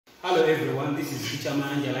Hello everyone, this is Teacher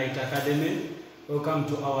Manja Light Academy. Welcome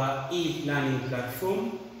to our e-learning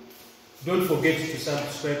platform. Don't forget to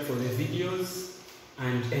subscribe for the videos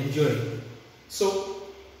and enjoy. So,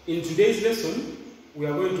 in today's lesson, we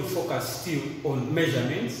are going to focus still on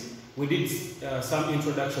measurements. We did some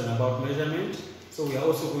introduction about measurement, so we are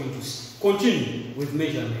also going to continue with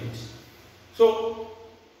measurement. So,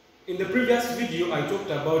 in the previous video, I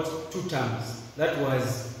talked about two terms. That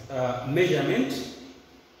was measurement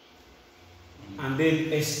and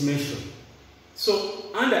then estimation. So,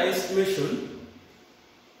 under estimation,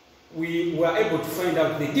 we were able to find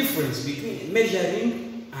out the difference between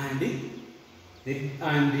measuring and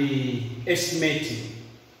the estimating.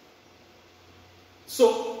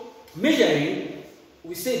 So, measuring,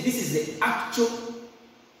 we say this is the actual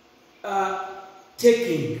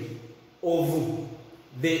taking of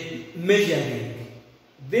the measuring.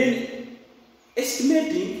 Then,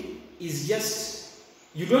 estimating is just,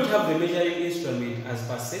 you don't have the measuring instrument as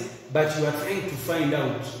per se, but you are trying to find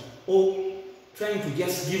out or trying to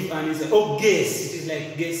just give an answer or guess. It is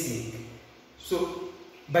like guessing. So,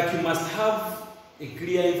 but you must have a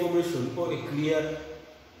clear information or a clear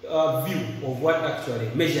view of what actually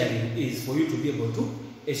measuring is for you to be able to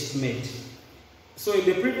estimate. So in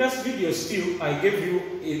the previous video still, I gave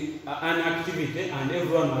you an activity and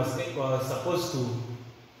everyone was supposed to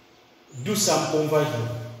do some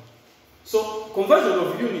conversion. So conversion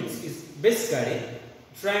of units is basically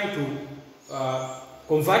trying to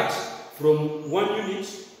convert from one unit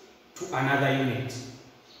to another unit.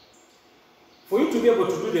 For you to be able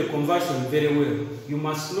to do the conversion very well, you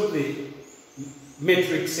must know the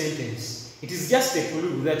metric sentence. It is just a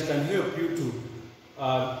clue that can help you to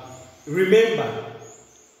remember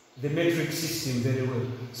the metric system very well.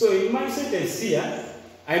 So in my sentence here,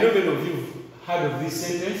 I know many of you have heard of this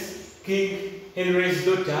sentence, King Henry's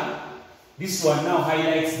daughter. This one now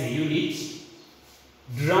highlights the unit,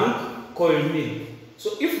 drank cold milk.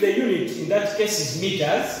 So if the unit in that case is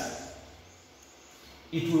meters,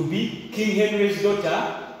 it will be King Henry's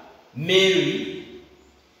daughter, Mary,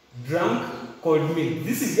 drank cold milk.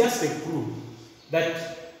 This is just a clue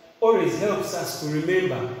that always helps us to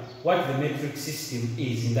remember what the metric system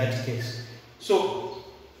is in that case. So,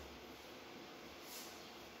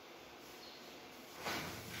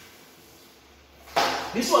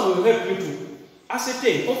 this one will help you to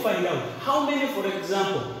ascertain or find out how many, for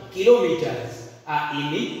example, kilometers are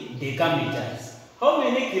in decameters, how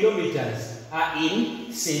many kilometers are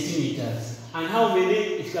in centimeters, and how many,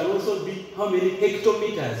 it can also be how many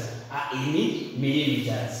hectometers are in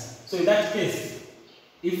millimeters. So in that case,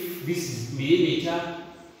 if this is millimeter,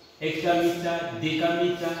 hectometer,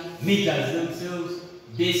 decameter, meters themselves,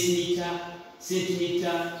 decimeter,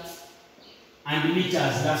 centimeter, and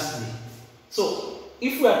meters lastly. So,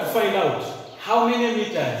 if we are to find out how many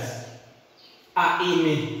meters are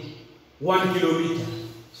in 1 kilometer,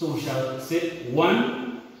 so we shall say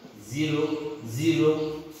 1, 0,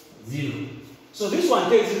 0, 0. So this one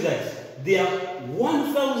tells you that there are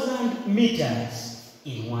 1,000 meters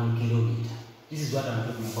in 1 kilometer. This is what I'm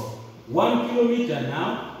talking about. 1 kilometer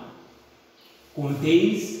now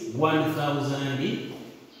contains 1,000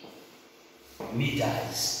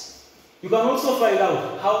 meters. You can also find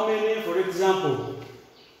out how many, for example,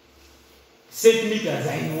 centimeters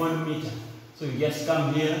are in 1 meter. So you just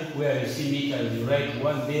come here where you see meters, you write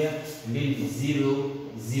 1 there, and then 0,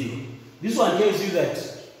 0. This one tells you that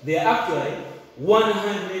there are actually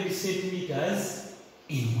 100 centimeters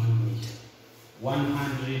in 1 meter.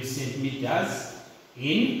 100 centimeters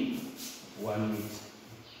in 1 meter.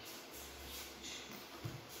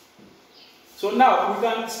 So now we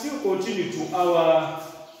can still continue to our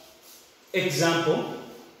example.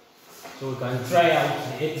 So we can try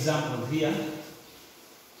out the example here.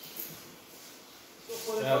 So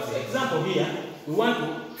for the first example here, we want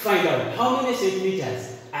to find out how many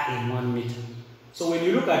centimeters are in 1 meter. So when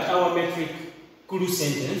you look at our metric clue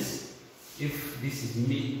sentence, if this is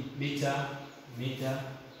meter, meter, meter,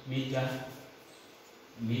 meter,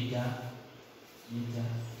 meter,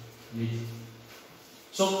 meter.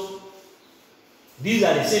 So these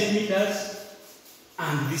are the centimeters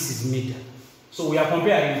and this is meter. So we are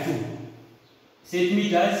comparing two,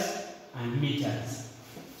 centimeters and meters.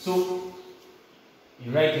 So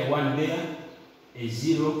you write a 1 there, a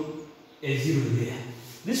 0 there.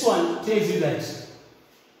 This one tells you that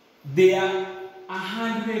there are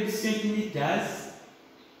 100 centimeters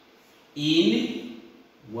in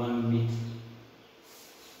 1 meter.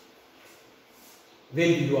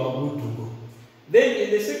 Then you are good to go. Then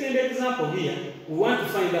in the second example here, we want to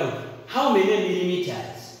find out how many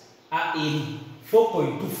millimeters are in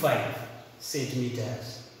 4.25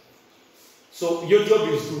 centimeters. So your job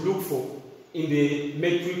is to look for in the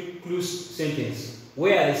metric clues sentence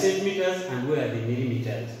where are the centimeters and where are the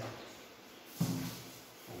millimeters.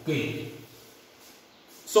 Okay.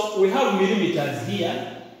 So we have millimeters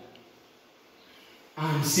here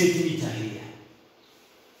and centimeter here.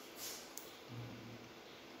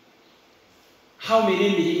 How many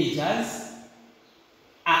millimeters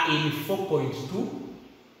are in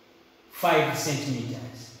 4.25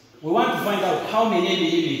 centimeters? We want to find out how many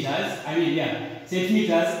millimeters,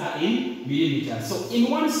 centimeters are in millimeters. So in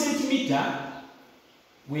 1 centimeter,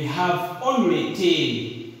 we have only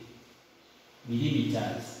 10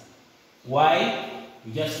 millimeters. Why?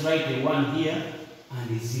 We just write the 1 here and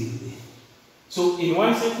the 0 there. So in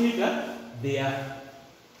 1 centimeter, there are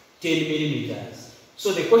 10 millimeters.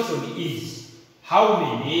 So the question is, how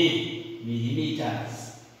many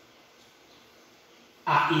millimeters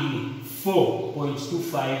are in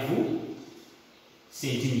 4.25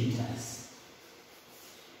 centimeters?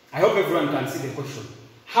 I hope everyone can see the question.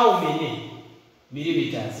 How many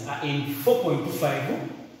millimeters are in 4.25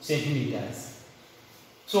 centimeters?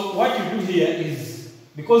 So what you do here is,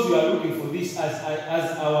 because we are looking for this as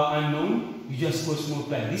our unknown, you just cross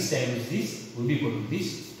multiply. This times this will be equal to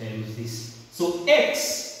this times this. So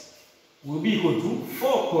x will be equal to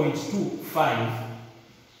 4.25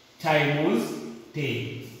 times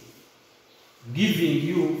 10, giving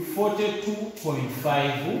you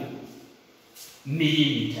 42.5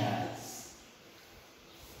 millimeters.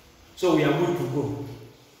 So we are good to go.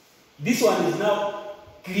 This one is now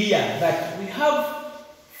clear that we have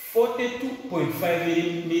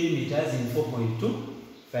 42.5 millimeters in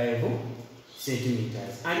 4.25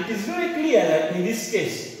 centimeters. And it is very clear that in this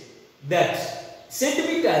case that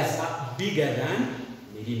centimeters are bigger than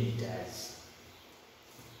millimeters.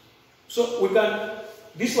 So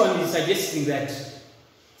this one is suggesting that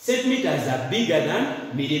centimeters are bigger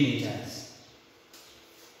than millimeters.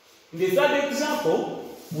 In the third example,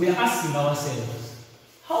 we are asking ourselves,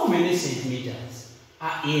 how many centimeters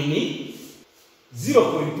are in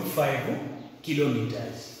 0.25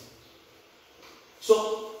 kilometers?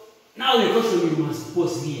 So now the question we must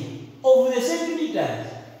pose here, of the centimeters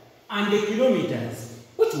and the kilometers,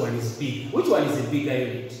 which one is big? Which one is a bigger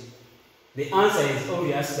unit? The answer is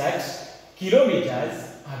obvious that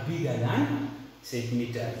kilometers are bigger than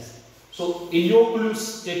centimeters. So in your clue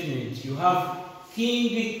statement, you have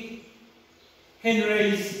King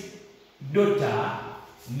Henry's daughter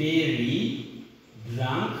Mary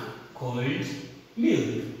drank cold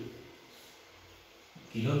milk.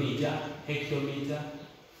 Kilometer, hectometer,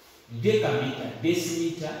 decameter,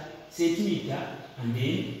 decimeter, centimeter, and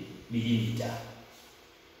then millimeter.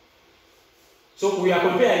 So we are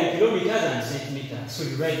comparing kilometers and centimeters. So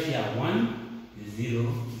you write here 1,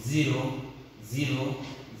 0, 0, 0,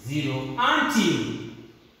 0 until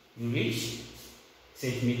you reach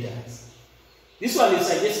centimeters. This one is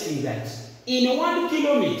suggesting that in 1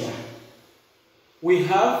 kilometer we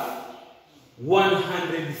have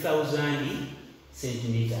 100,000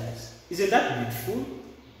 centimeters. Isn't that beautiful?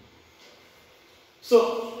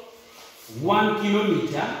 So 1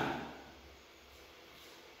 kilometer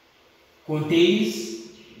contains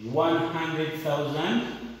 100,000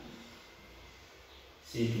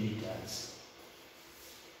 centimeters.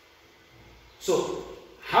 So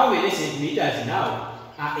how many centimeters now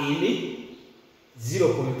are in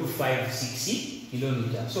 0.256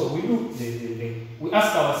 kilometers? So we look, we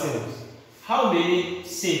ask ourselves, how many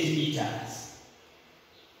centimeters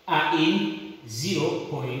are in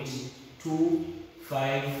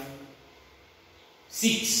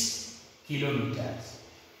 0.256 kilometers?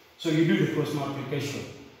 So you do the cross multiplication.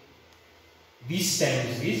 This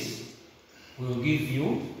times this will give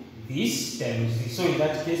you this times this. So in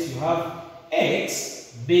that case, you have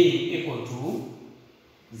x being equal to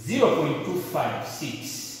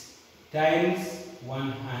 0.256 times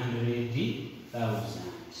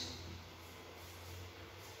 100,000.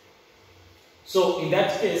 So in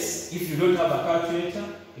that case, if you don't have a calculator,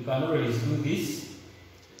 you can always do this.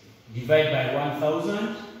 Divide by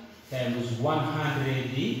 1,000 times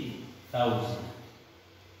 100,000.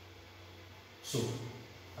 So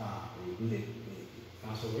we do the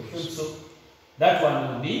cancellation. So that one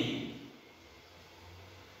will be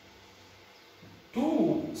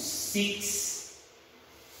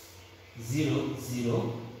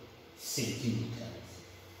 2600 centimeters.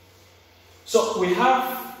 So we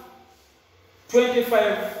have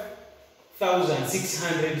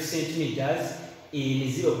 25,600 centimeters in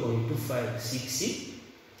 0.256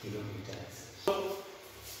 kilometers. So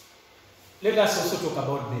let us also talk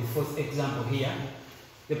about the fourth example here.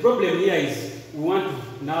 The problem here is we want to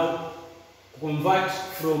now convert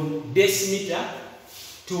from decimeter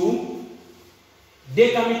to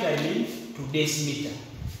Decameter means to decimeter.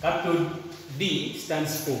 Capital D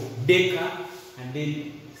stands for deca, and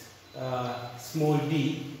then small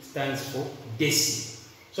d stands for deci.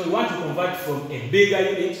 So we want to convert from a bigger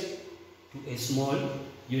unit to a small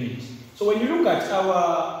unit. So when you look at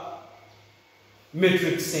our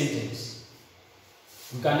metric sentence,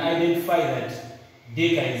 we can identify that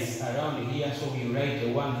deca is around here, so we write a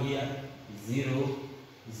 1 here, 0,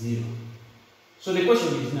 0. So the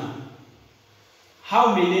question is now,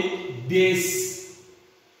 how many decimeters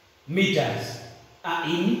are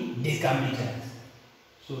in decameters?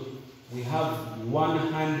 So we have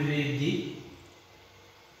 100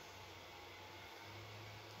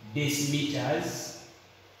 decimeters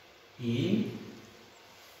in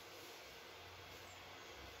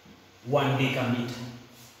 1 decameter.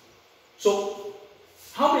 So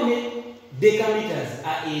how many decameters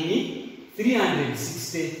are in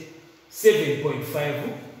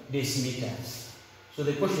 367.5 decimeters? So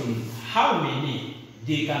the question is, how many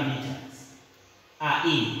decameters are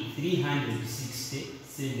in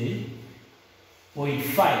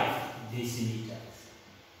 367.5 decimeters?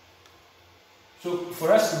 So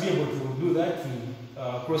for us to be able to do that, to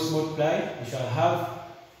cross multiply, we shall have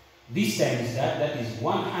this times that, that is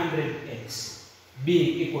 100x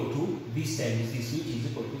being equal to this times this, which is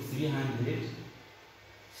equal to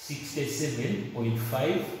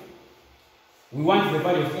 367.5. We want the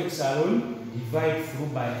value of x alone, divide through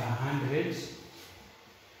by 100.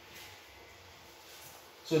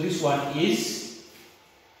 So this one is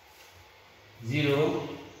 0,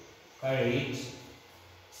 carry it.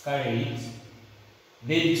 Then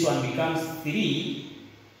this one becomes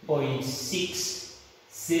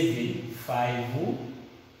 3.675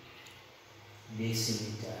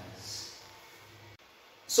 decimeters.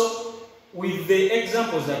 So with the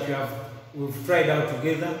examples that we've tried out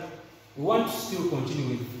together, we want to still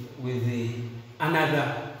continue with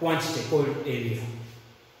another quantity called area.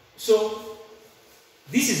 So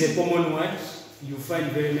this is a common word. You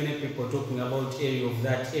find very many people talking about area of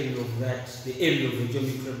that, the area of a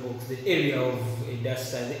geometry box, the area of a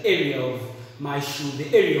duster, the area of my shoe,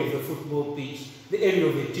 the area of a football pitch, the area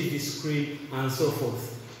of a TV screen, and so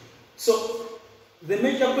forth. So the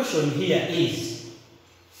major question here is,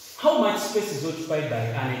 how much space is occupied by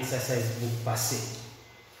an exercise book per se?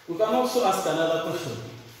 We can also ask another question.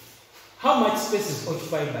 How much space is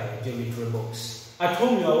occupied by a geometry box? At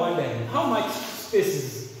home you are wondering, how much space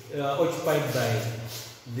is occupied by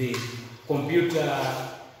the computer,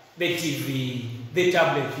 the TV, the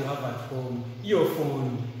tablet you have at home, your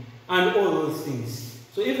phone, and all those things.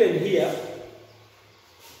 So even here,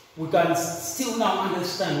 we can still now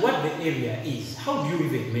understand what the area is. How do you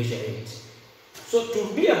even measure it? So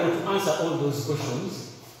to be able to answer all those questions,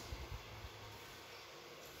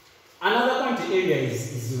 another quantity area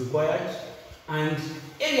is required, and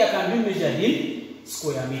area can be measured in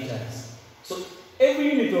square meters. So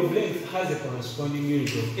every unit of length has a corresponding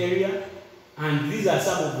unit of area, and these are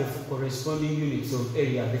some of the corresponding units of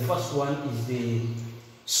area. The first one is the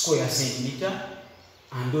square centimeter,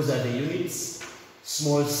 and those are the units,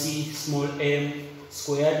 small c, small m,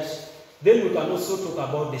 squared. Then we can also talk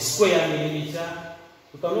about the square millimeter.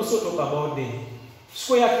 We can also talk about the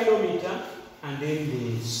square kilometer, and then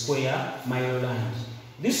the square mile land.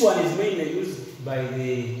 This one is mainly used by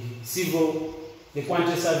the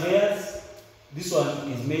quantity surveyors. This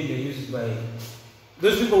one is mainly used by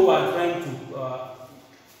those people who are trying to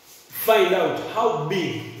find out how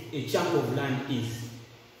big a chunk of land is.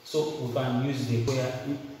 So we can use the square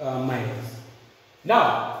miles.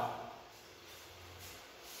 Now,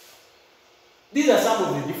 these are some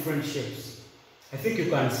of the different shapes. I think you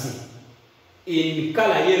can see. In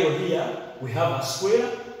color yellow here, we have a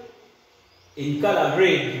square. In color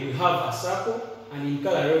red, we have a circle. And in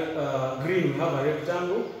color green, we have a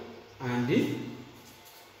rectangle and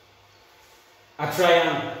a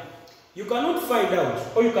triangle. You cannot find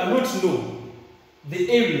out, or you cannot know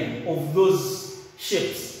the area of those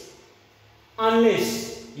shapes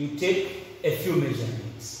unless you take a few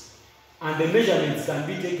measurements. And the measurements can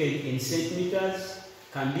be taken in centimeters,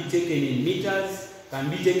 can be taken in meters, can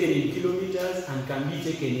be taken in kilometers, and can be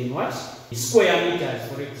taken in what? Square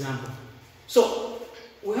meters, for example. So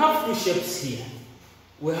we have two shapes here.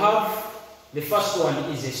 We have the first one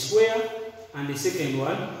is a square, and the second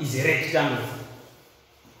one is a rectangle.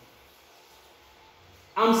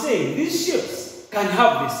 I'm saying these shapes can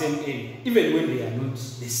have the same area, even when they are not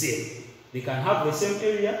the same. They can have the same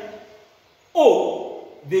area, or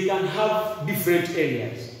they can have different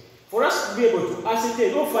areas. For us to be able to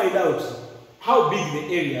ascertain or find out how big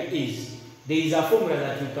the area is, there is a formula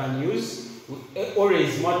that we can use. We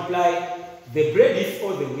always multiply the breadth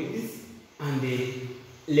or the width, and the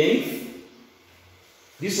length.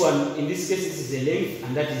 This one, in this case, this is the length,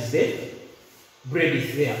 and that is the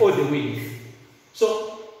breadth there, or the width.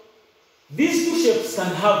 So these two shapes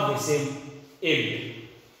can have the same area,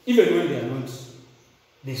 even when they are not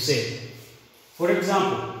the same. For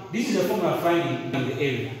example, this is the formula finding the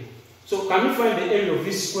area. So can we find the area of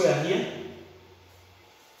this square here?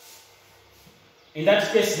 In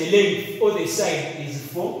that case, the length or the side is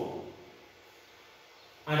 4,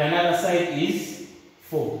 and another side is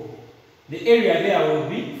 4. The area there will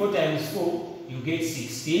be 4 times 4, you get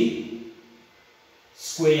 16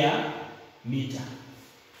 square meter.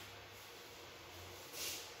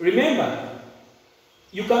 Remember,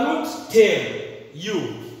 you cannot tell,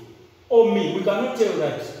 you or me, we cannot tell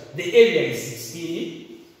that the area is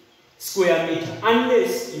 16 square meter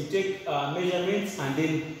unless you take measurements and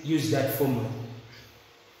then use that formula.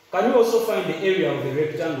 Can you also find the area of the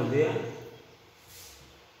rectangle there?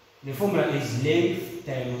 The formula is length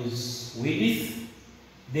times width.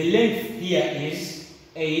 The length here is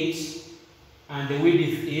 8 and the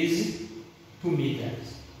width is 2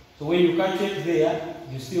 meters. So when you calculate there,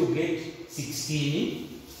 you still get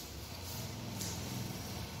 16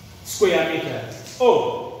 square meters.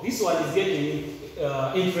 Oh, this one is getting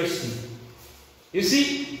interesting. You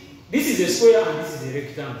see, this is a square and this is a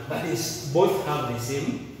rectangle, but they both have the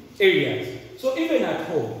same areas. So even at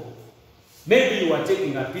home, maybe you are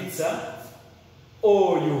taking a pizza,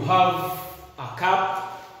 or you have a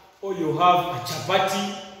cup, or you have a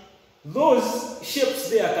chapati. Those shapes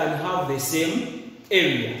there can have the same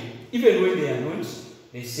area, even when they are not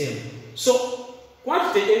the same. So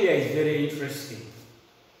quantity area is very interesting.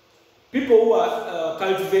 People who are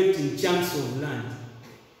cultivating chunks of land,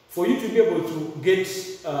 for you to be able to get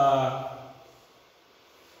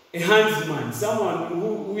a handsman, someone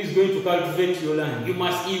who is going to cultivate your land, he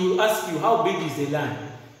will ask you, how big is the land?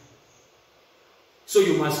 So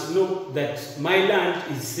you must know that my land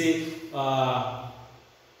is, say,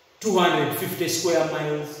 250 square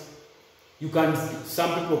miles.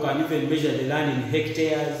 Some people can even measure the land in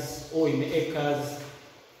hectares or in acres.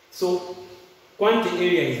 So quantity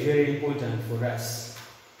area is very important for us.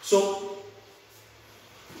 So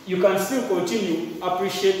you can still continue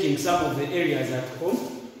appreciating some of the areas at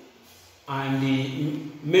home and the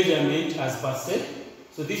measurement as per se.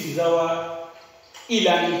 So this is our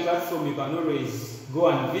e-learning platform. You can always go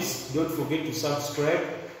and visit. Don't forget to subscribe.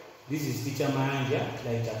 This is Teacher Mayanja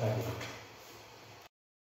Light Academy.